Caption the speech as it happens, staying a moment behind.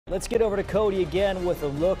Let's get over to Cody again with a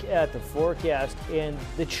look at the forecast and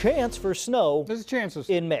the chance for snow. There's a chance of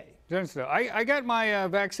in May. I got my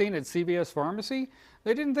vaccine at CVS Pharmacy.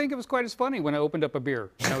 They didn't think it was quite as funny when I opened up a beer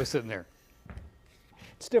and I was sitting there.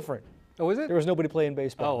 It's different. Oh, is it? There was nobody playing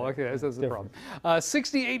baseball. Oh, okay, that's the problem.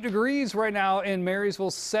 68 degrees right now in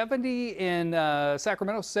Marysville, 70 in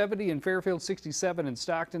Sacramento, 70 in Fairfield, 67 in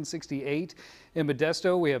Stockton, 68 in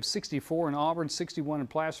Modesto. We have 64 in Auburn, 61 in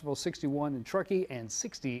Placerville, 61 in Truckee, and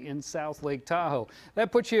 60 in South Lake Tahoe.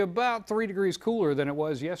 That puts you about 3 degrees cooler than it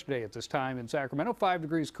was yesterday at this time in Sacramento, 5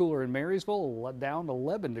 degrees cooler in Marysville, down to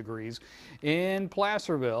 11 degrees in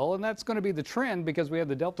Placerville. And that's going to be the trend because we had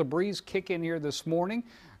the Delta breeze kick in here this morning.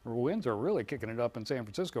 Winds are really kicking it up in San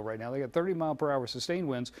Francisco right now. They got 30-mile-per-hour sustained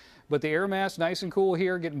winds, but the air mass nice and cool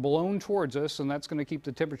here, getting blown towards us, and that's going to keep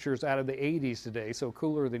the temperatures out of the 80s today, so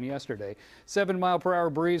cooler than yesterday. 7-mile-per-hour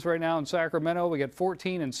breeze right now in Sacramento. We got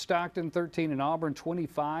 14 in Stockton, 13 in Auburn,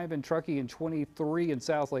 25 in Truckee, and 23 in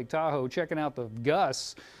South Lake Tahoe. Checking out the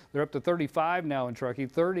gusts. They're up to 35 now in Truckee,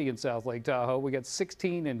 30 in South Lake Tahoe. We got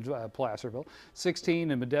 16 in Placerville,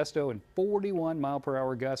 16 in Modesto, and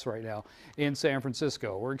 41-mile-per-hour gusts right now in San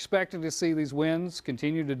Francisco. We're expecting to see these winds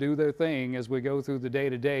continue to do their thing as we go through the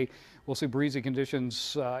day-to-day. We'll see breezy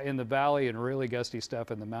conditions in the valley and really gusty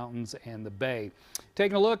stuff in the mountains and the bay.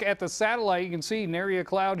 Taking a look at the satellite, you can see an area of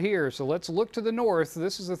cloud here. So let's look to the north.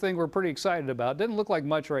 This is the thing we're pretty excited about. Doesn't look like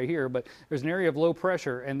much right here, but there's an area of low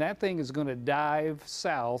pressure, and that thing is going to dive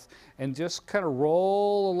south and just kind of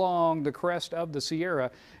roll along the crest of the Sierra,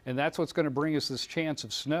 and that's what's going to bring us this chance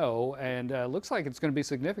of snow, and looks like it's going to be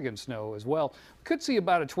significant snow as well. We could see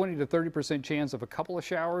about a 20 to 30% chance of a couple of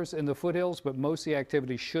showers in the foothills, but most of the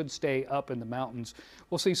activity should stay up in the mountains.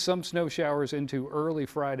 We'll see some snow showers into early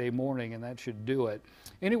Friday morning, and that should do it.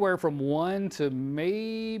 Anywhere from 1 to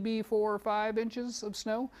maybe 4 or 5 inches of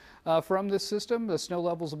snow from this system. The snow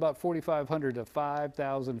level is about 4,500 to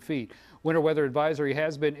 5,000 feet. Winter weather advisory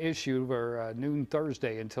has been issued for noon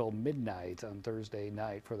Thursday until midnight on Thursday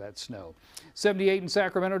night for that snow. 78 in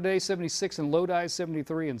Sacramento today, 76 in Lodi,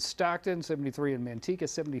 73 in Stockton, 73 in Manteca,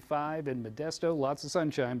 75 in Modesto. Lots of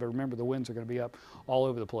sunshine, but remember the winds are going to be up all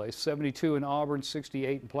over the place. 72 in Auburn,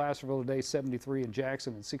 68 in Placerville today, 73 in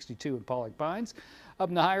Jackson, and 62 in Pollock Pines. Up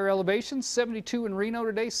in the higher elevations, 72 in Reno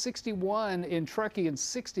today, 61 in Truckee, and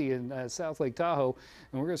 60 in South Lake Tahoe.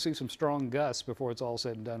 And we're going to see some strong gusts before it's all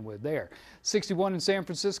said and done with there. 61 in San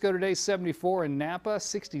Francisco today, 74 in Napa,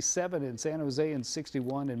 67 in San Jose, and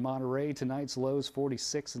 61 in Monterey. Tonight's lows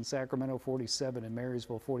 46 in Sacramento, 47 in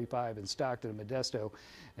Marysville, 45 in Stockton and Modesto,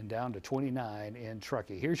 and down to 29 in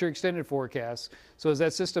Truckee. Here's your extended forecast. So as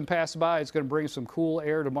that system passes by, it's going to bring some cool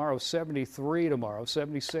air tomorrow. 73 tomorrow,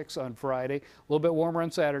 76 on Friday, a little bit warmer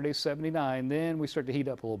on Saturday, 79. Then we start to heat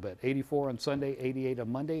up a little bit. 84 on Sunday, 88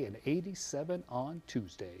 on Monday, and 87 on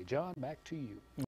Tuesday. John, back to you.